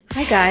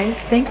Hi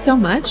guys, thanks so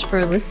much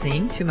for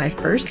listening to my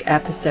first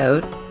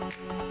episode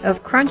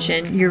of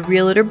Crunching Your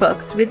Realtor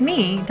Books with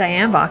me,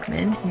 Diane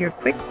Bachman, your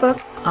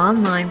QuickBooks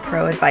Online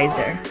Pro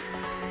Advisor.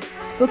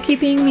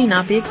 Bookkeeping may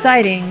not be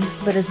exciting,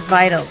 but it's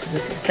vital to the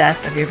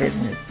success of your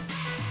business.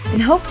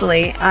 And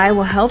hopefully, I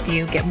will help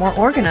you get more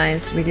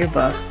organized with your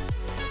books,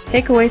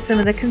 take away some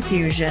of the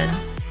confusion,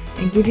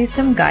 and give you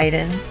some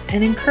guidance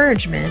and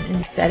encouragement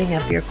in setting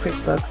up your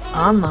QuickBooks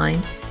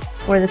Online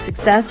for the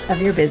success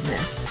of your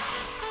business.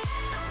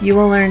 You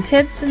will learn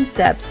tips and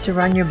steps to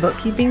run your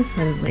bookkeeping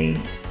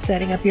smoothly,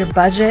 setting up your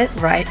budget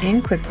right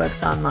in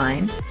QuickBooks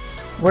Online,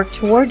 work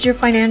towards your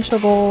financial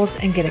goals,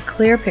 and get a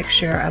clear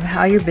picture of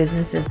how your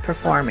business is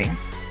performing,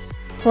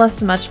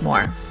 plus much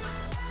more.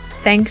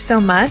 Thanks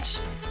so much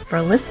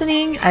for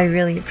listening. I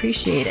really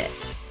appreciate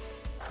it.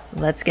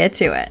 Let's get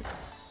to it.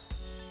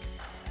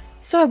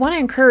 So I want to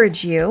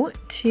encourage you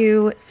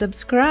to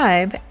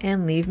subscribe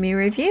and leave me a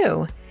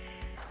review.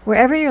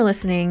 Wherever you're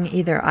listening,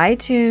 either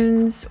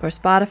iTunes or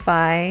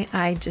Spotify,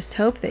 I just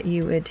hope that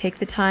you would take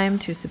the time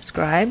to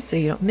subscribe so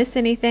you don't miss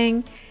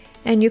anything,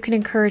 and you can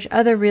encourage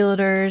other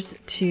realtors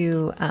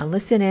to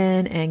listen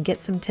in and get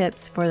some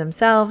tips for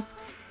themselves.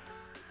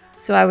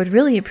 So I would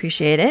really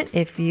appreciate it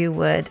if you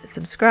would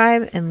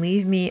subscribe and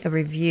leave me a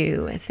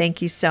review.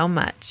 Thank you so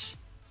much.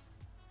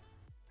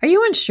 Are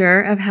you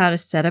unsure of how to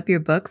set up your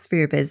books for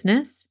your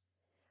business?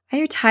 Are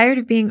you tired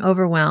of being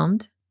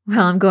overwhelmed?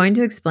 Well, I'm going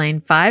to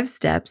explain 5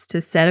 steps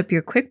to set up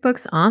your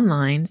QuickBooks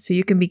Online so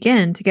you can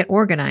begin to get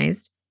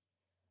organized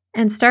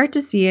and start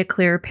to see a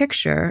clearer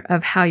picture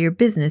of how your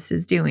business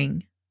is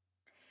doing.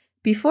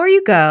 Before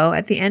you go,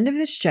 at the end of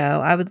this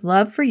show, I would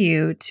love for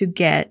you to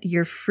get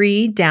your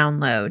free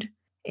download.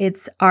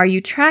 It's Are You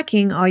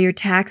Tracking All Your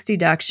Tax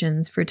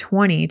Deductions for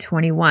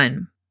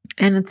 2021?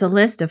 And it's a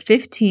list of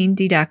 15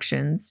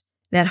 deductions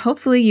that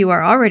hopefully you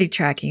are already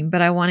tracking,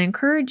 but I want to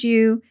encourage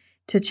you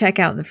to check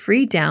out the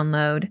free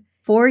download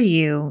for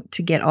you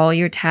to get all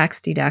your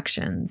tax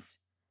deductions.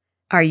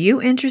 Are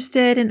you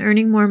interested in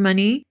earning more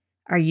money?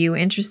 Are you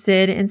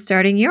interested in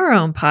starting your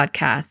own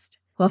podcast?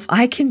 Well, if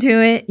I can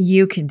do it,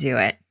 you can do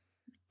it.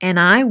 And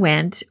I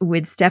went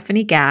with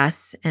Stephanie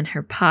Gass and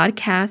her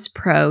Podcast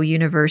Pro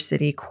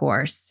University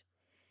course.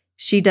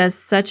 She does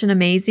such an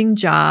amazing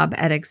job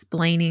at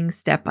explaining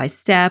step by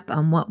step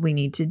on what we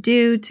need to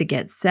do to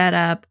get set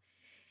up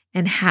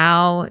and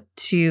how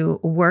to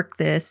work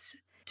this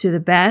to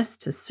the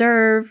best to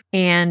serve.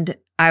 And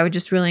I would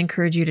just really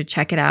encourage you to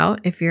check it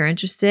out if you're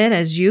interested,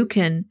 as you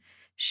can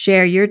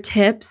share your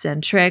tips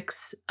and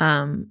tricks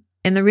in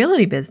the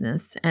realty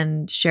business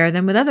and share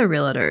them with other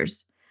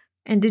realtors.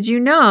 And did you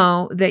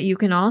know that you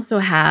can also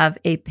have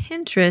a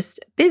Pinterest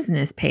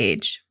business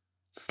page?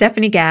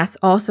 Stephanie Gass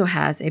also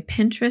has a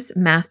Pinterest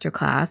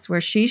masterclass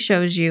where she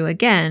shows you,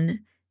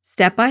 again,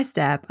 step by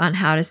step on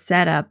how to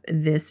set up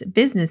this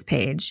business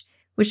page,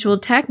 which will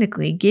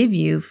technically give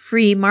you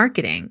free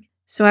marketing.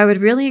 So I would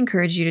really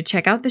encourage you to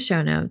check out the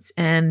show notes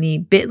and the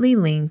bit.ly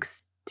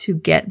links to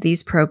get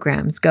these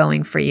programs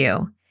going for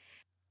you.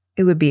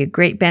 It would be a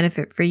great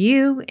benefit for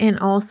you and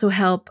also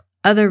help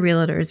other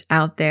realtors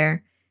out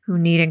there who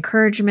need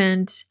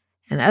encouragement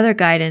and other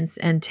guidance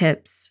and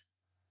tips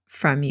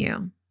from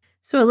you.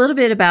 So a little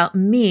bit about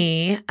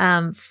me.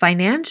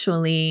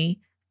 Financially,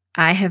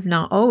 I have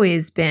not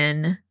always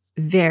been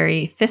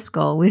very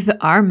fiscal with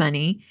our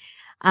money.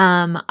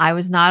 I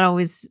was not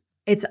always.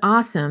 It's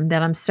awesome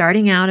that I'm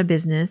starting out a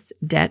business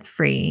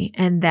debt-free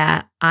and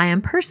that I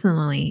am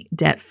personally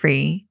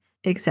debt-free,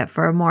 except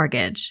for a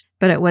mortgage.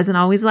 But it wasn't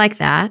always like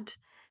that.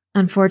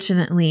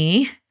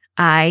 Unfortunately,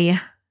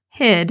 I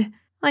hid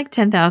like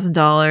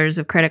 $10,000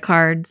 of credit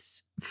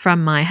cards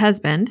from my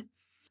husband,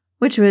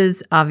 which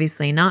was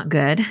obviously not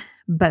good.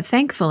 But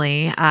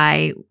thankfully,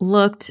 I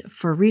looked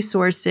for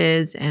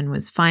resources and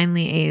was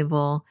finally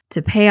able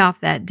to pay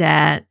off that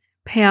debt,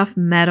 pay off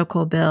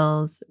medical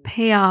bills,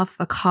 pay off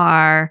a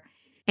car.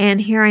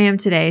 And here I am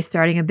today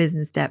starting a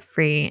business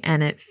debt-free,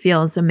 and it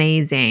feels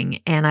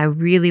amazing. And I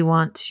really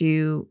want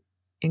to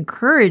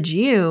encourage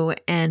you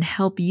and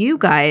help you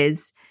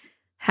guys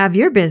have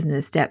your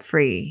business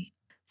debt-free.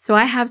 So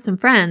I have some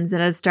friends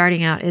that are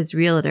starting out as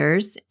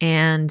realtors,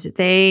 and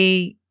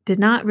they did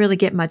not really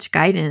get much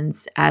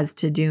guidance as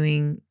to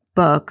doing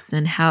books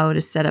and how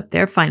to set up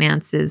their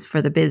finances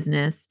for the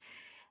business.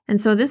 And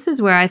so this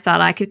is where I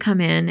thought I could come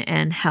in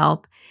and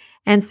help.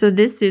 And so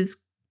this is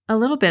a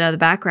little bit of the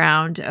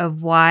background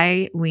of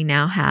why we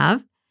now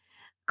have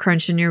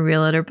Crunching Your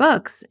Realtor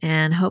Books.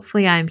 And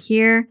hopefully I'm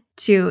here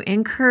to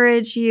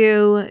encourage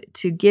you,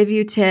 to give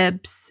you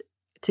tips,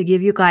 to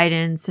give you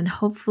guidance, and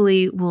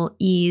hopefully will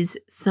ease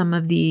some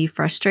of the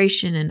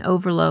frustration and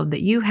overload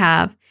that you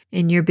have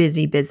in your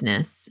busy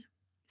business.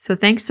 So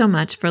thanks so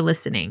much for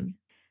listening.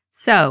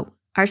 So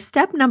our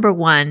step number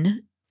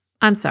 1,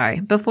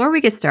 before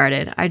we get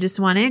started, I just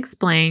want to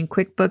explain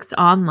QuickBooks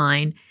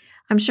Online.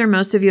 I'm sure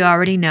most of you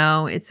already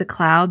know it's a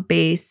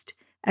cloud-based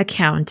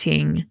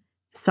accounting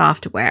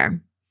software.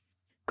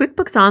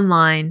 QuickBooks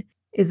Online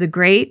is a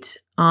great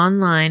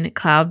online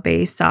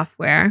cloud-based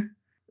software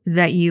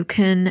that you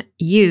can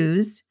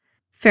use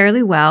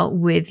fairly well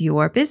with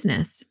your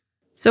business.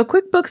 So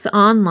QuickBooks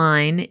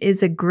Online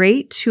is a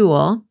great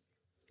tool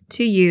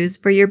to use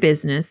for your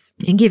business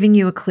and giving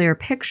you a clear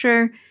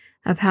picture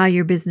of how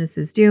your business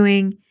is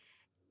doing.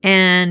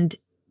 And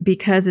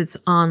because it's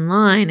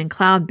online and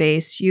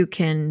cloud-based, you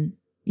can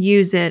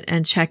use it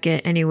and check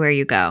it anywhere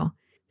you go.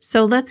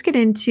 So let's get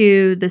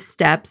into the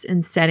steps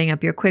in setting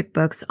up your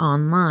QuickBooks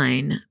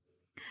Online.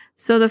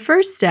 So the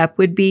first step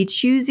would be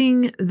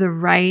choosing the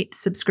right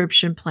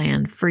subscription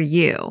plan for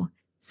you.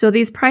 So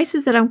these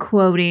prices that I'm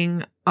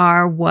quoting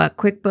are what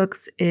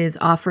QuickBooks is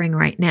offering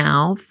right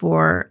now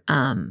for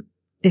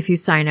if you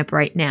sign up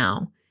right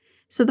now.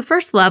 So the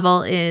first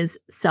level is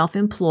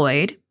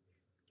self-employed,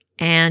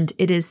 and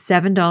it is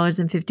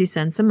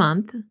 $7.50 a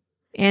month.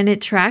 And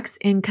it tracks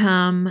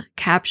income,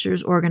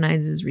 captures,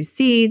 organizes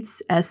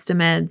receipts,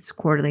 estimates,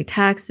 quarterly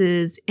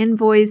taxes,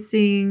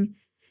 invoicing,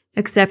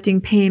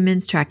 accepting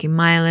payments, tracking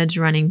mileage,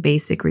 running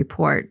basic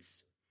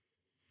reports.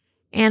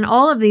 And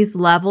all of these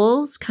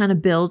levels kind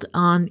of build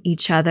on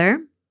each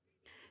other.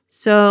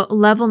 So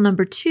level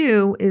number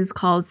 2 is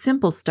called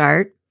Simple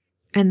Start,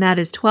 and that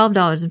is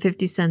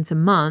 $12.50 a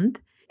month.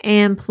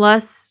 And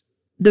plus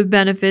the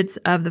benefits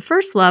of the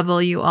first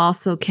level, you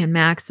also can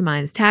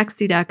maximize tax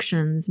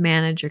deductions,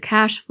 manage your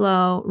cash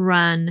flow,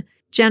 run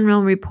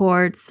general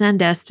reports,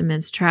 send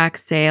estimates, track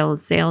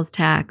sales, sales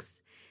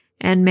tax,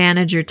 and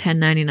manage your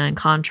 1099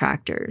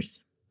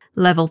 contractors.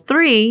 Level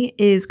 3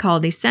 is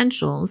called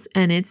Essentials,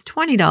 and it's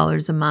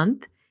 $20 a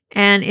month,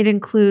 and it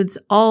includes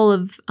all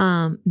of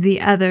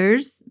the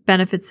others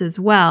benefits as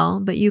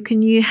well, but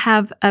you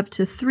have up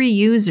to 3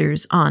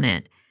 users on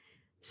it.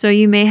 So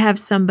you may have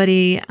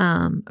somebody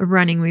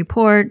running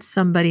reports,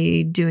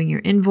 somebody doing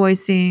your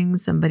invoicing,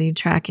 somebody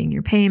tracking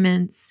your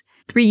payments,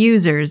 3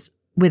 users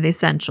with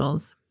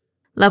Essentials.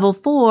 Level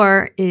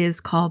 4 is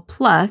called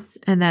Plus,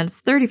 and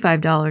that's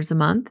 $35 a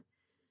month.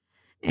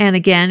 And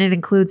again, it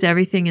includes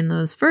everything in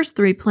those first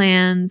 3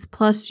 plans,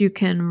 plus you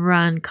can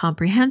run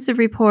comprehensive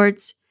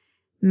reports,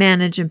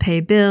 manage and pay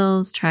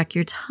bills, track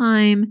your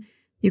time.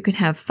 You can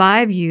have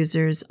 5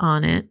 users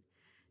on it.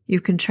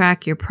 You can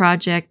track your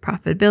project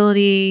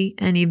profitability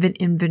and even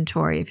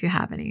inventory if you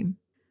have any.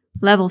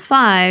 Level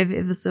 5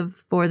 is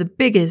for the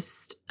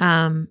biggest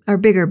or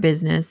bigger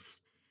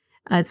business.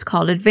 It's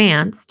called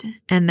Advanced,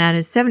 and that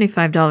is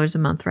 $75 a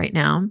month right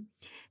now.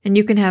 And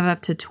you can have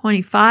up to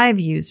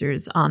 25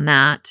 users on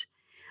that.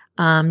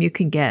 You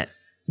can get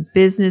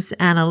business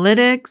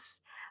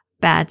analytics,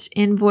 batch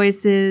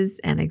invoices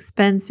and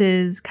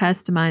expenses,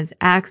 customized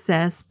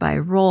access by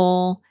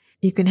role.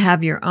 You can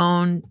have your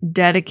own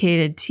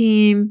dedicated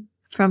team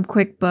from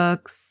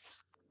QuickBooks,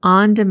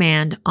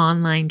 on-demand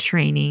online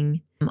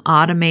training,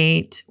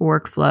 automate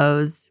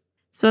workflows.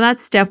 So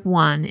that's step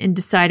 1 in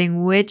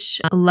deciding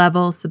which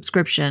level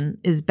subscription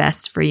is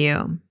best for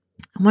you.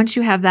 Once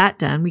you have that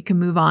done, we can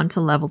move on to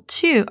level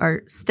 2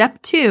 or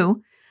step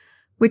 2,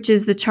 which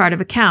is the chart of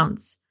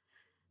accounts.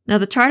 Now,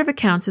 the chart of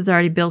accounts is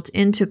already built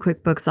into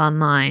QuickBooks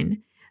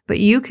Online, but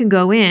you can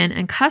go in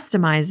and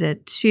customize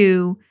it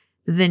to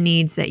the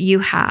needs that you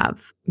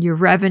have, your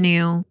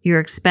revenue, your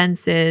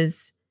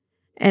expenses,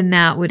 and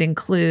that would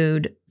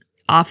include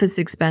office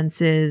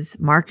expenses,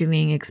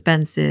 marketing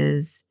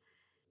expenses.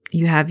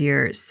 You have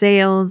your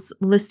sales,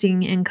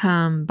 listing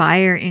income,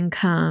 buyer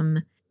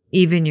income,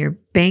 even your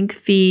bank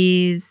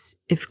fees,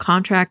 if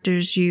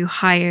contractors you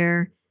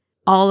hire,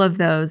 all of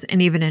those,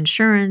 and even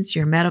insurance,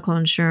 your medical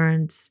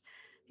insurance,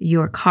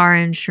 your car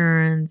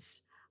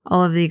insurance,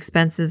 all of the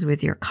expenses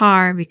with your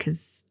car,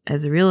 because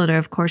as a realtor,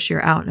 of course,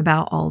 you're out and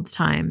about all the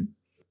time.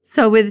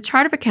 So with the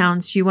chart of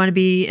accounts, you want to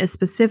be as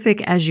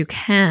specific as you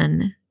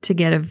can to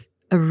get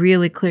a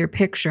really clear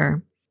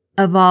picture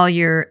of all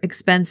your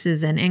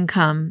expenses and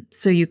income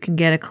so you can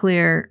get a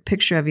clear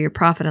picture of your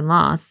profit and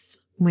loss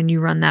when you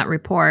run that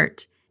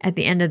report at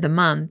the end of the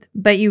month.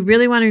 But you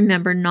really want to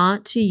remember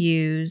not to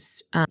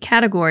use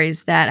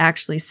categories that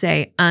actually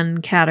say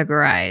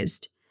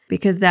uncategorized,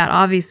 because that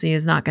obviously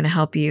is not going to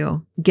help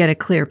you get a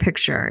clear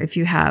picture if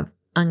you have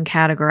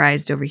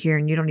uncategorized over here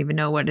and you don't even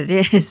know what it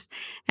is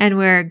and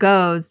where it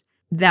goes.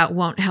 That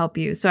won't help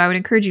you. So I would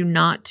encourage you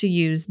not to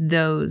use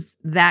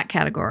that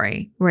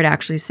category where it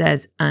actually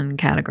says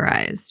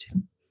uncategorized.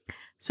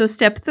 So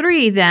step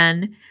 3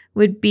 then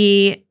would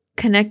be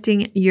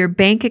connecting your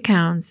bank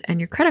accounts and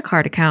your credit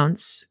card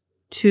accounts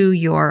to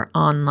your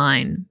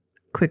online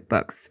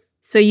QuickBooks.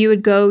 So you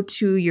would go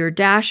to your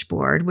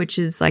dashboard, which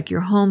is like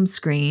your home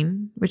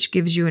screen, which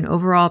gives you an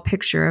overall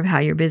picture of how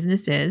your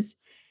business is.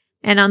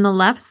 And on the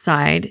left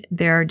side,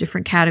 there are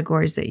different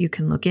categories that you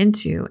can look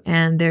into.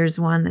 And there's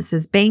one that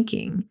says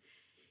banking.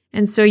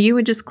 And so you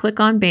would just click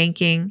on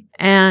banking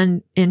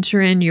and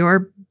enter in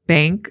your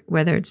bank,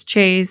 whether it's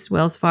Chase,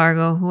 Wells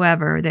Fargo,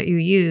 whoever that you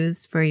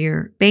use for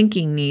your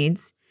banking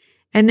needs.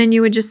 And then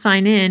you would just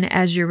sign in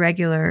as your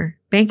regular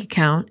bank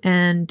account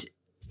and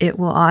it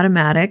will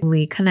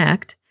automatically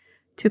connect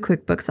to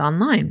QuickBooks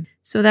Online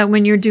so that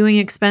when you're doing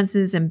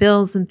expenses and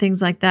bills and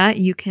things like that,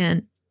 you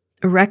can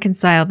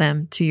reconcile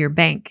them to your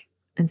bank.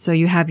 And so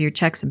you have your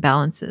checks and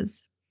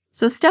balances.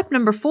 So step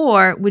number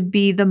 4 would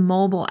be the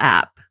mobile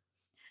app.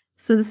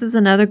 So this is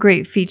another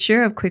great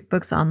feature of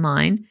QuickBooks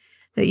Online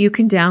that you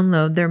can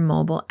download their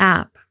mobile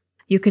app.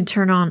 You can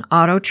turn on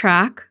auto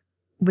track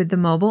with the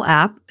mobile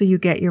app so you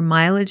get your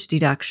mileage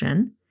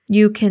deduction.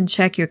 You can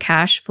check your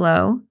cash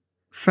flow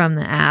from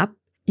the app.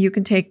 You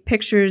can take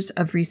pictures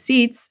of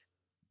receipts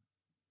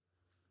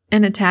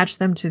and attach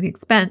them to the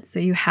expense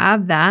so you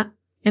have that,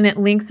 and it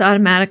links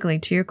automatically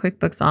to your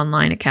QuickBooks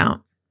Online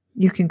account.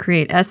 You can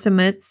create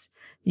estimates.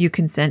 You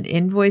can send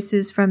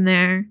invoices from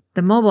there.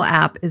 The mobile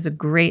app is a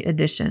great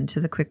addition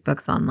to the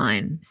QuickBooks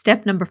Online.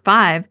 Step number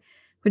 5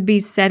 would be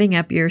setting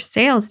up your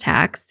sales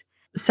tax.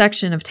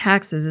 Section of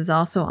taxes is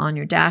also on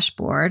your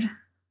dashboard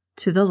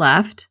to the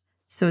left.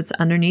 So it's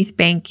underneath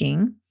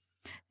banking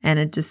and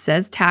it just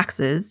says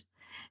taxes.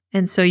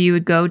 And so you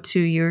would go to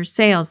your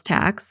sales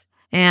tax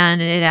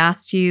and it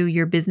asks you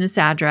your business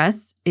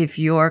address. If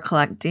you're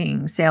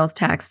collecting sales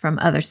tax from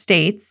other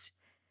states,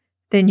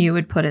 then you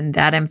would put in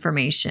that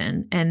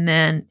information and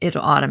then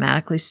it'll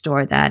automatically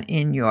store that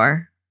in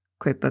your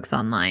QuickBooks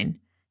Online.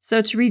 So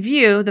to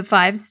review, the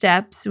 5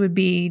 steps would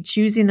be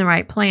choosing the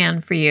right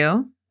plan for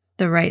you,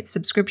 the right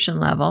subscription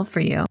level for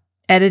you,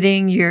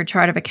 editing your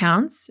chart of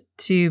accounts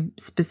to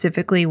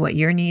specifically what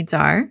your needs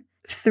are.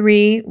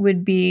 3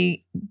 would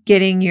be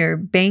getting your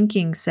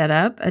banking set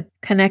up,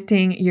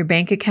 connecting your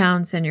bank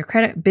accounts and your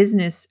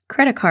business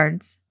credit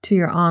cards to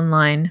your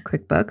online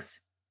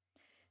QuickBooks.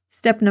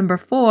 Step number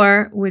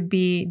 4 would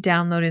be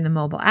downloading the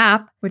mobile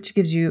app, which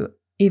gives you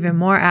even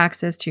more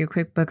access to your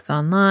QuickBooks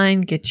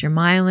Online, get your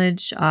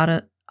mileage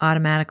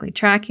automatically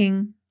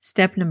tracking.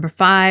 Step number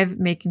 5,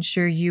 making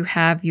sure you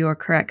have your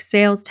correct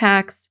sales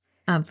tax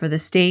for the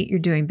state you're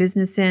doing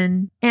business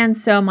in. And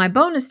so my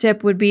bonus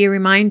tip would be a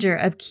reminder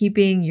of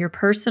keeping your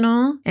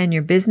personal and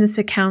your business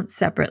accounts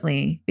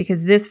separately,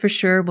 because this for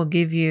sure will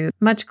give you a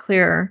much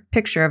clearer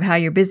picture of how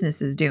your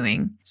business is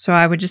doing. So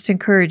I would just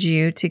encourage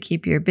you to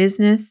keep your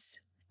business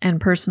and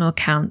personal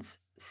accounts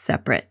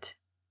separate.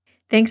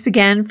 Thanks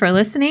again for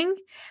listening.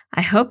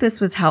 I hope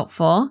this was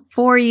helpful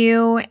for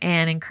you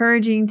and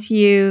encouraging to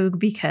you,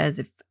 because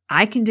if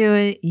I can do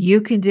it,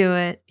 you can do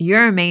it.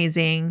 You're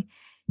amazing.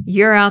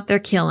 You're out there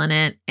killing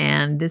it.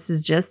 And this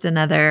is just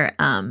another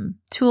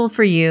tool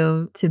for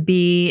you to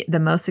be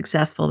the most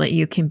successful that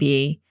you can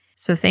be.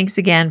 So thanks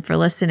again for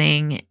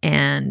listening.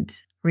 And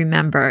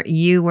remember,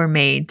 you were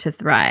made to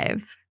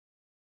thrive.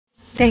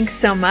 Thanks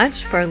so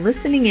much for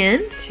listening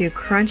in to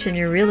Crunch in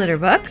Your Realtor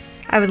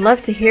Books. I would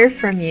love to hear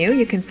from you.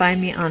 You can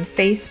find me on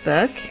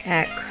Facebook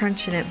at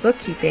Crunchin' It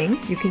Bookkeeping.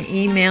 You can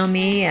email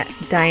me at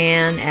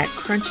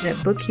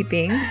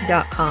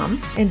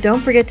diane@crunchinitbookkeeping.com. And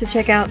don't forget to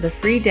check out the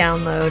free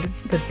download,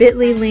 the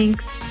bit.ly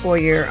links for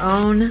your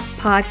own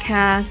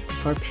podcast,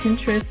 for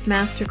Pinterest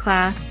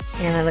Masterclass.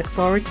 And I look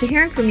forward to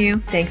hearing from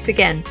you. Thanks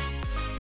again.